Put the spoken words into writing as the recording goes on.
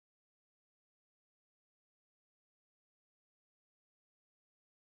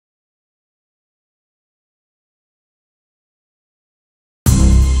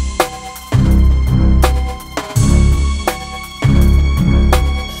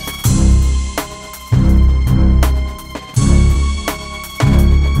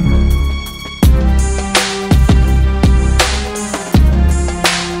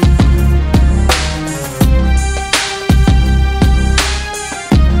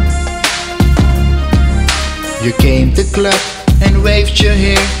You came to club and waved your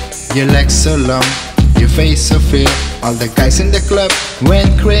hair, your legs so long, your face so fair. All the guys in the club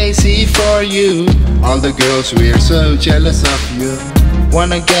went crazy for you. All the girls were so jealous of you.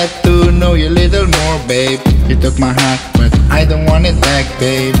 Wanna get to know you a little more, babe. You took my heart, but I don't want it back,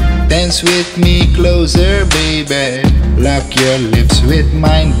 babe. Dance with me closer, baby. Lock your lips with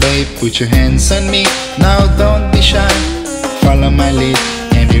mine, babe. Put your hands on me, now don't be shy. Follow my lead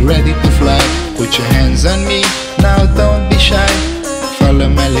and be ready to fly. Put your hands on me, now don't be shy. Follow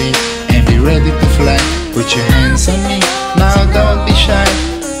my lead and be ready to fly. Put your hands on me, now don't be shy.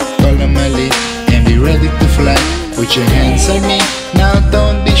 Follow my lead and be ready to fly. Put your hands on me, now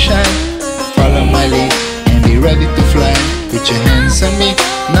don't be shy. Follow my lead and be ready to fly. Put your hands on me,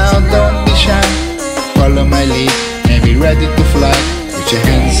 now don't be shy. Follow my lead and be ready to fly. Put your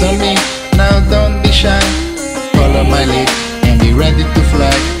hands on me, now don't be shy. Follow my lead and be ready to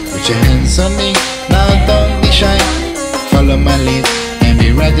fly. Put your hands on me, now don't be shy. Follow my lead and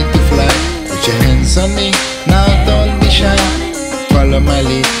be ready to fly. Put your hands on me, now don't be shy. Follow my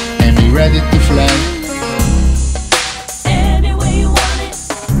lead and be ready to fly. Any way you want it.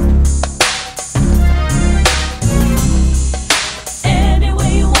 Any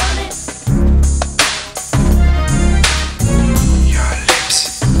way you want it. Your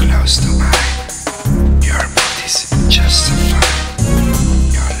lips close to mine. Your body's just so fine.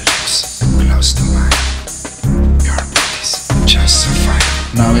 Your lips close to mine. Your body's just so fine.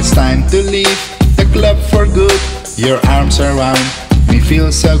 Now it's time to leave the club for good. Your arms around me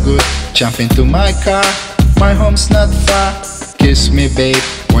feel so good. Jump into my car, my home's not far. Kiss me, babe,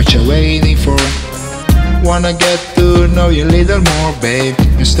 what you waiting for? Wanna get to know you a little more, babe.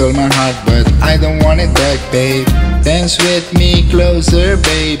 You stole my heart, but I don't want it back, babe. Dance with me closer,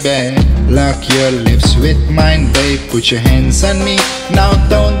 baby. Lock your lips with mine, babe. Put your hands on me, now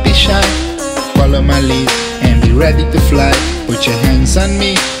don't be shy. Follow my lead and be ready to fly. Put your hands on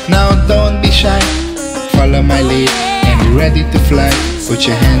me, now don't be shy. Follow my lead and be ready to fly. Put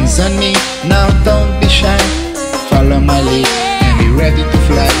your hands on me, now don't be shy. Follow my lead and be ready to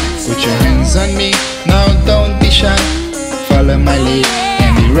fly. Put your hands on me, now don't be shy. Follow my lead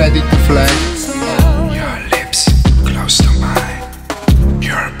and be ready to fly. Your lips close to mine.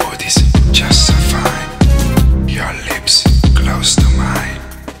 Your body's just so fine. Your lips close to mine.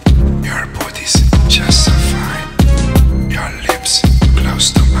 Your body's just so fine. Your lips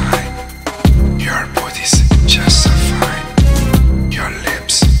close to mine.